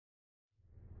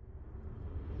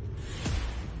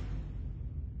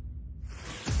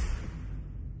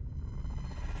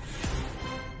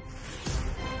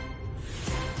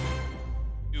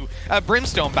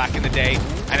Brimstone back in the day,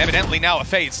 and evidently now a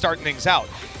Fade starting things out.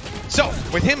 So,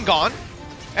 with him gone,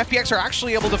 FPX are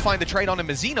actually able to find the trade on a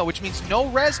Mizzino, which means no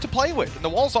res to play with. And the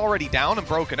wall's already down and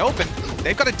broken open.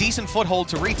 They've got a decent foothold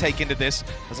to retake into this,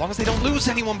 as long as they don't lose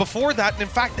anyone before that, and in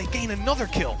fact, they gain another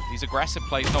kill. These aggressive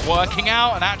plays not working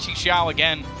out, and actually Shao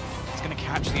again is going to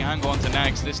catch the angle onto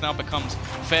Nags. This now becomes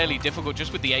fairly difficult,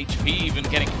 just with the HP, even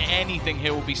getting anything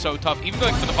here will be so tough. Even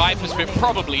going for the Viper Spit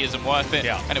probably isn't worth it,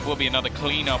 and it will be another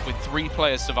cleanup with 3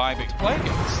 players surviving to play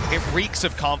against. It reeks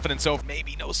of confidence over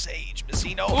maybe no Sage,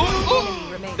 Mizzino.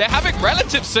 They're having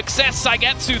relative success,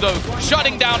 Saigetsu though,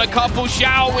 shutting down a couple,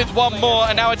 Shao with one more,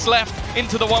 and now it's left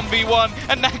into the 1v1,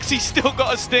 and Naxi's still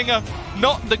got a stinger.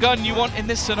 Not the gun you want in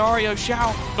this scenario.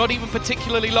 Shao, not even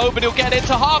particularly low, but he'll get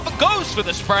into half, goes for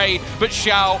the spray, but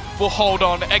Shao will hold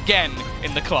on again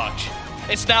in the clutch.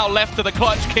 It's now left to the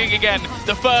Clutch King again.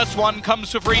 The first one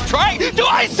comes for free, trying to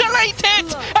isolate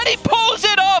it, and he pulls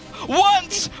it off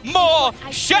once more.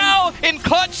 Shao in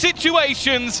clutch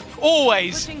situations,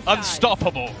 always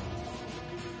unstoppable.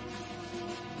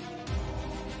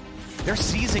 They're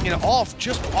seizing it off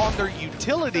just on their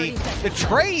utility. The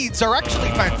trades are actually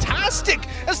fantastic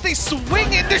as they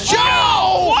swing into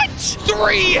Shao! What?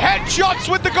 3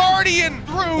 headshots with the Guardian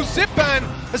through. Zipan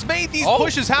has made these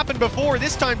pushes happen before.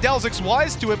 This time Delzic's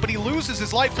wise to it, but he loses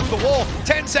his life through the wall.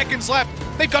 10 seconds left.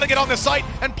 They've got to get on the site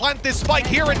and plant this spike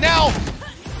here and now.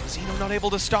 Zeno not able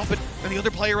to stop it, and the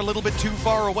other player a little bit too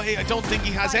far away. I don't think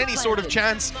he has any sort of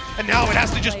chance. And now it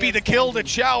has to just be the kill that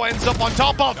Shao ends up on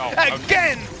top of.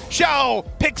 Again, Shao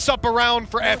picks up a round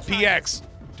for FPX.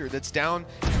 That's down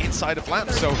inside of Lamp,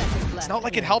 so it's not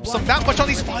like it helps them that much on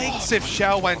these fights. If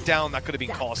Shao went down, that could have been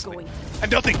costly.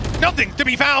 And nothing to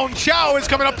be found. Shao is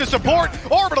coming up to support.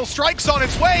 Orbital strikes on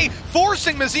its way,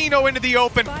 forcing Mizzino into the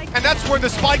open, and that's where the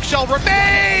spike shall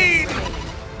remain.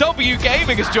 W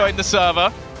Gaming has joined the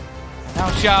server.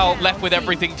 Now Shao left with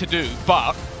everything to do,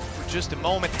 but just a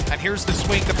moment, and here's the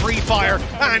swing, the pre-fire,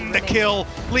 and the kill,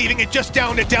 leaving it just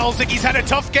down to Delzic. He's had a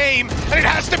tough game, and it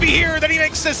has to be here that he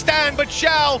makes the stand, but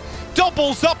Shao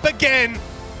doubles up again.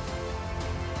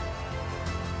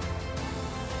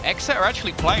 Exet are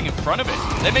actually playing in front of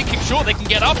it. They're making sure they can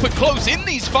get up and close in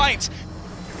these fights.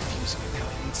 Refusing it now,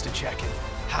 he needs to check it.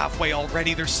 Halfway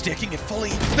already, they're sticking it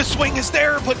fully. The swing is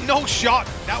there, but no shot.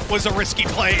 That was a risky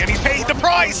play, and he paid the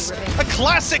price. A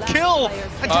classic kill,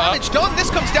 and damage done. This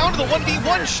comes down to the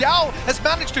 1v1. Shao has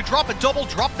managed to drop a double,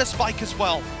 drop the spike as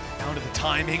well. Down to the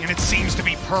timing, and it seems to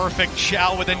be perfect.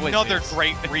 Shao with another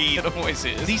great read. It always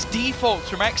is. These defaults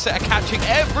from Exet are catching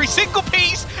every single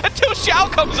piece until Shao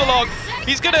comes along.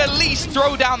 He's going to at least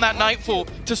throw down that Nightfall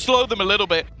to slow them a little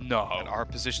bit. No. And our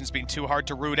position's been too hard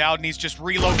to root out, and he's just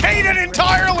relocated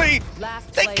entirely.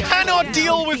 They cannot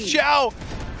deal with Shao.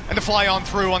 And the fly on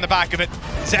through on the back of it.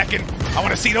 Second, I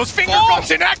want to see those finger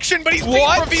guns in action, but he's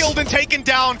being revealed and taken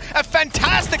down. A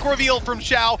fantastic reveal from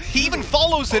Shao. He even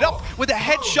follows it up with a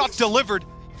headshot delivered.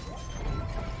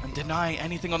 And deny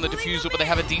anything on the diffusal, but they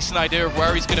have a decent idea of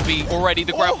where he's going to be already.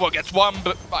 The grab gets one,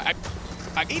 but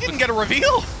he didn't get a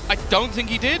reveal. I don't think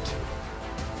he did.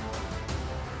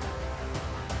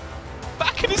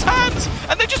 Back in his hands,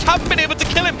 and they just haven't been able to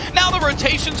kill him. Now the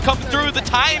rotations come through, the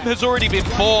time has already been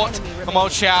bought, and while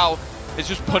Shao is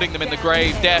just putting them in the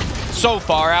grave. Death so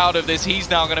far out of this, he's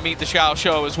now going to meet the Shao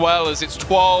show as well, as it's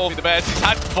 12. The best, he's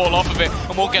had to fall off of it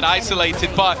and won't get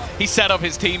isolated, but he set up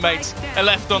his teammates and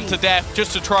left on to Death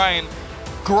just to try and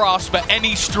grasp at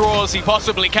any straws he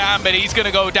possibly can, but he's going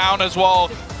to go down as well.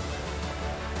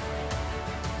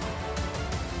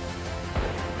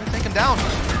 Take him down.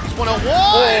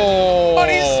 101! But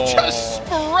he's just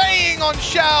spraying on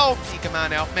Shao. Take a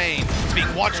man out main. He's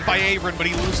being watched by Avron, but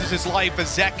he loses his life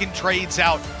as Zekin trades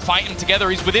out. Fighting together,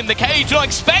 he's within the cage, not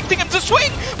expecting him to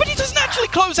swing, but he doesn't actually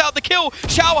close out the kill.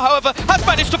 Shao, however, has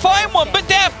managed to find one, but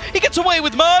Death, he gets away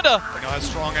with murder. I know how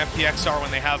strong FPX are when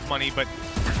they have money, but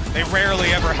they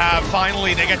rarely ever have.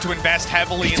 Finally, they get to invest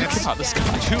heavily, and it's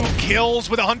 2 kills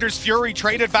with a Hunter's Fury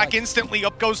traded back instantly.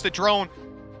 Up goes the drone.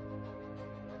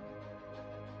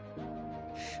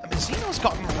 Mizzino's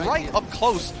gotten right up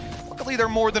close. Luckily, they're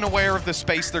more than aware of the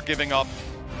space they're giving up.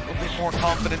 A little bit more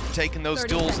confident in taking those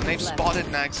duels, and they've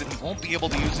spotted Nags, and he won't be able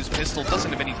to use his pistol.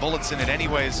 Doesn't have any bullets in it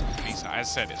anyways. As I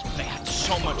said, they had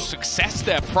so much success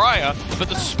there prior, but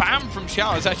the spam from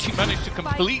Shao has actually managed to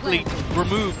completely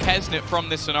remove Kesnit from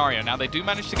this scenario. Now, they do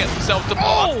manage to get themselves to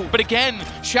bar, but again,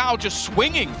 Shao just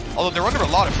swinging. Although they're under a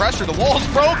lot of pressure, the wall's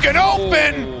broken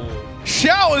open!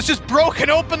 Shao has just broken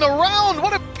open the round.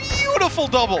 What a beautiful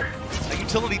double. The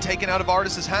utility taken out of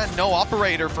Artis's hand. No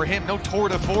operator for him. No tour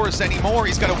de force anymore.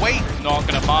 He's got to wait. Not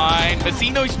going to mind.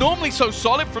 Mizzino, he's normally so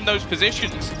solid from those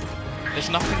positions. There's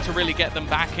nothing to really get them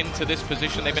back into this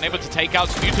position. They've been able to take out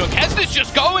Sputo. Kesner's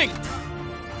just going!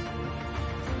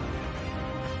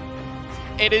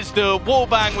 It is the wall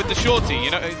bang with the shorty.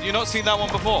 You've not seen that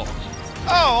one before? Oh,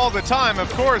 all the time,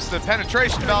 of course. The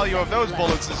penetration value of those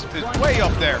bullets is way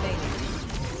up there.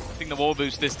 I think the wall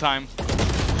boost this time.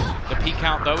 The peek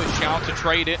out, though, is Shao to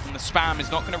trade it, and the spam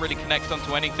is not going to really connect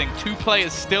onto anything. 2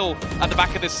 players still at the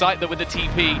back of this site, though, with the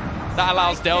TP. That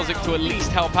allows Delzik to at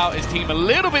least help out his team a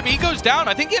little bit. He goes down.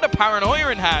 I think he had a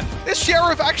paranoia in hand. This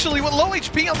Sheriff, actually, with low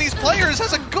HP on these players,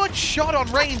 has a good shot on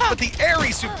range, but the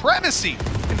airy supremacy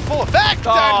in full effect.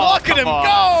 Oh, and look at him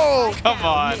go! Come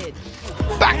on.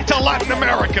 Back to Latin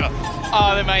America.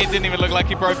 Oh, the mate didn't even look like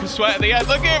he broke a sweat at the end.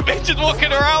 Look at him, bitch, just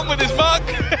walking around with his mug.